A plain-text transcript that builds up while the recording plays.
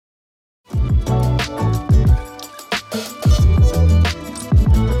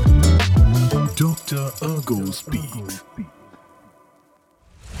Ergo Speak.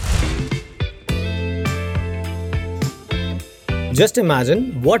 Just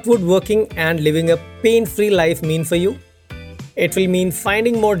imagine what would working and living a pain-free life mean for you? It will mean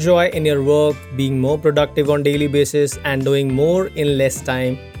finding more joy in your work, being more productive on daily basis and doing more in less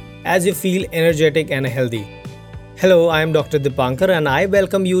time as you feel energetic and healthy. Hello, I am Dr. Dipankar and I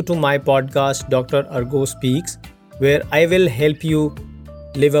welcome you to my podcast Dr. Ergo Speaks, where I will help you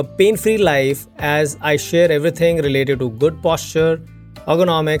live a pain-free life as I share everything related to good posture,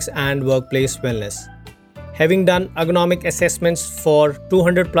 ergonomics and workplace wellness. Having done ergonomic assessments for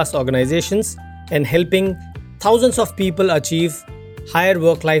 200 plus organizations and helping thousands of people achieve higher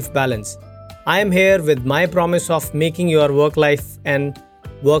work-life balance, I am here with my promise of making your work life and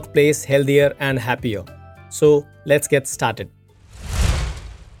workplace healthier and happier. So let's get started.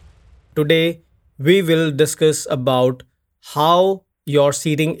 Today we will discuss about how your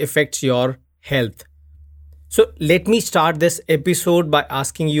seating affects your health. So let me start this episode by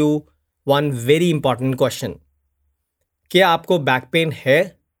asking you one very important question. क्या आपको back pain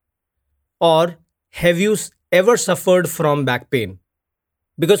है? Or have you ever suffered from back pain?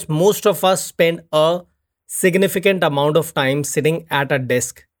 Because most of us spend a significant amount of time sitting at a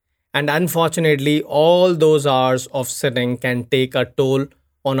desk, and unfortunately all those hours of sitting can take a toll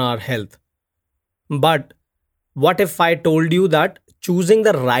on our health. But what if I told you that choosing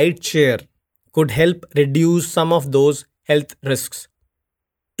the right chair could help reduce some of those health risks?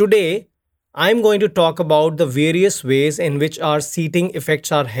 Today, I'm going to talk about the various ways in which our seating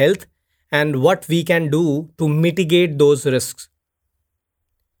affects our health and what we can do to mitigate those risks.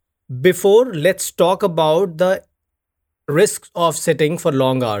 Before, let's talk about the risks of sitting for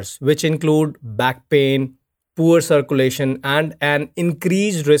long hours, which include back pain, poor circulation, and an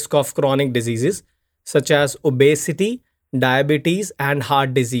increased risk of chronic diseases such as obesity, diabetes, and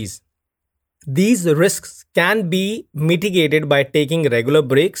heart disease. These risks can be mitigated by taking regular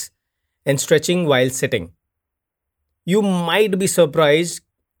breaks and stretching while sitting. You might be surprised,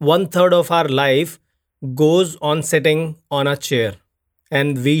 one third of our life goes on sitting on a chair,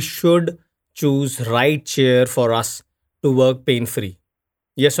 and we should choose right chair for us to work pain free.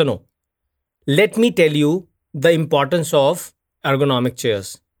 Yes or no? Let me tell you the importance of ergonomic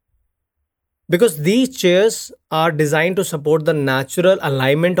chairs. Because these chairs are designed to support the natural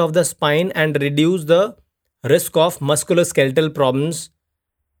alignment of the spine and reduce the risk of musculoskeletal problems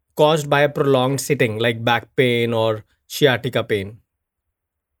caused by a prolonged sitting like back pain or sciatica pain.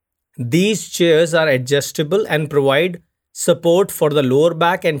 These chairs are adjustable and provide support for the lower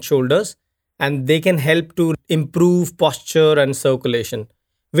back and shoulders, and they can help to improve posture and circulation,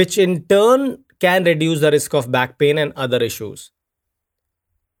 which in turn can reduce the risk of back pain and other issues.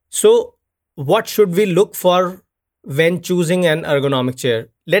 So, what should we look for when choosing an ergonomic chair?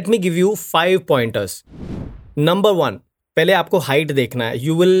 Let me give you 5 pointers. Number 1, पहले आपको height देखना है.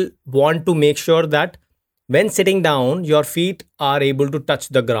 You will want to make sure that when sitting down, your feet are able to touch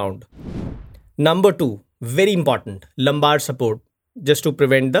the ground. Number 2, very important, lumbar support, just to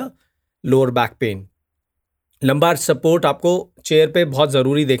prevent the lower back pain. Lumbar support आपको chair पे बहुत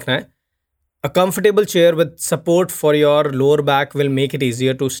ज़रूरी देखना है. A comfortable chair with support for your lower back will make it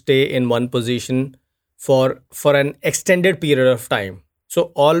easier to stay in one position for an extended period of time.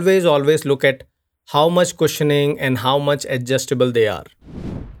 So always look at how much cushioning and how much adjustable they are.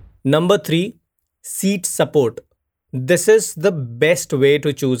 Number 3, seat support. This is the best way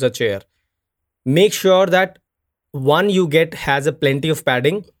to choose a chair. Make sure that one you get has a plenty of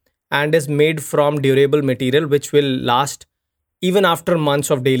padding and is made from durable material which will last even after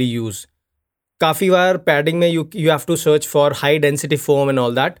months of daily use. काफ़ी बार पैडिंग में you have to search for high density foam and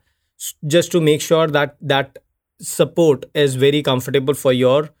all that just to make sure that support is very comfortable for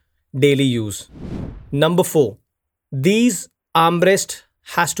your daily use. Number 4, these armrests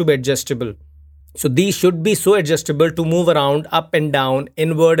has to be adjustable. So these should be so adjustable to move around up and down,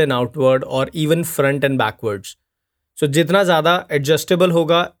 inward and outward, or even front and backwards. So जितना ज़्यादा adjustable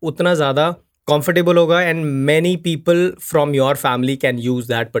होगा उतना ज़्यादा comfortable होगा, and many people from your family can use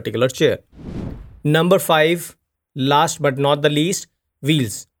that particular chair. Number 5, last but not the least,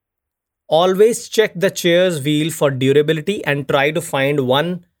 wheels. Always check the chair's wheel for durability and try to find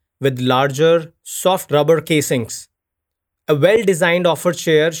one with larger, soft rubber casings. A well-designed offer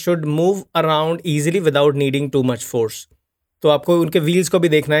chair should move around easily without needing too much force. तो आपको उनके wheels को भी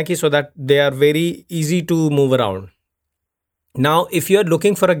देखना है कि so that they are very easy to move around. Now, if you are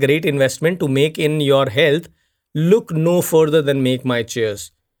looking for a great investment to make in your health, look no further than Make My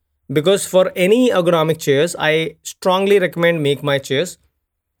Chairs. Because for any ergonomic chairs, I strongly recommend Make My Chairs,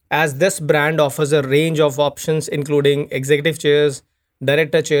 as this brand offers a range of options including executive chairs,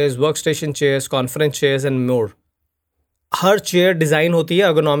 director chairs, workstation chairs, conference chairs and more. हर chair design होती है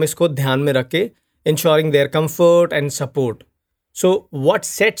ergonomics को ध्यान में रख के, ensuring their comfort and support. So, what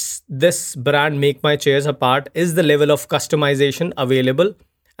sets this brand Make My Chairs apart is the level of customization available,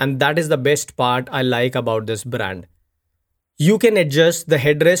 and that is the best part I like about this brand. You can adjust the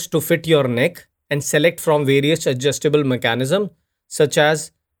headrest to fit your neck and select from various adjustable mechanisms such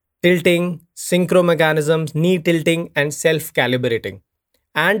as tilting, synchro mechanisms, knee tilting, and self calibrating.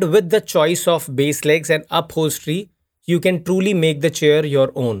 And with the choice of base legs and upholstery, you can truly make the chair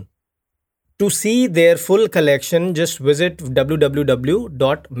your own. To see their full collection, just visit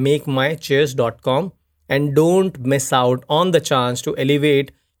www.makemychairs.com and don't miss out on the chance to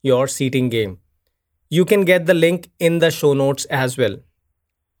elevate your seating game. You can get the link in the show notes as well.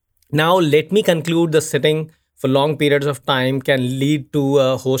 Now, let me conclude the sitting for long periods of time can lead to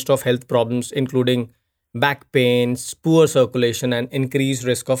a host of health problems, including back pains, poor circulation, and increased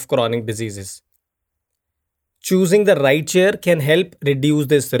risk of chronic diseases. Choosing the right chair can help reduce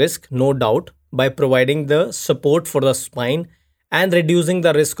this risk, no doubt, by providing the support for the spine and reducing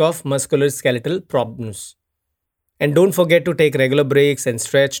the risk of musculoskeletal problems. And don't forget to take regular breaks and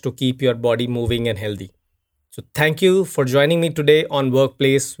stretch to keep your body moving and healthy. So, thank you for joining me today on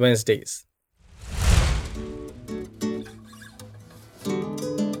Workplace Wednesdays.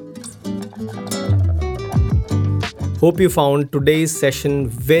 Hope you found today's session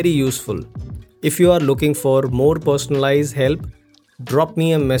very useful. If you are looking for more personalized help, drop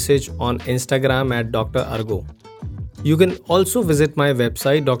me a message on Instagram at Dr. Argo. You can also visit my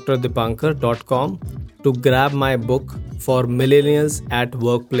website drdipankar.com to grab my book for millennials at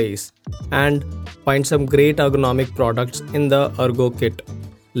workplace and find some great ergonomic products in the Ergo kit.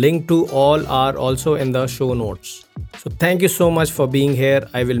 Link to all are also in the show notes. So thank you so much for being here.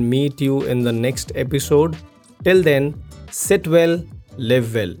 I will meet you in the next episode. Till then, sit well,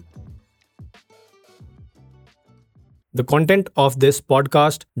 live well. The content of this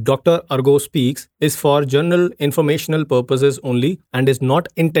podcast, Dr. Argo Speaks, is for general informational purposes only and is not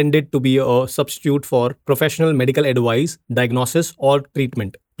intended to be a substitute for professional medical advice, diagnosis, or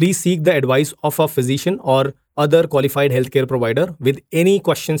treatment. Please seek the advice of a physician or other qualified healthcare provider with any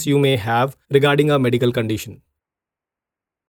questions you may have regarding a medical condition.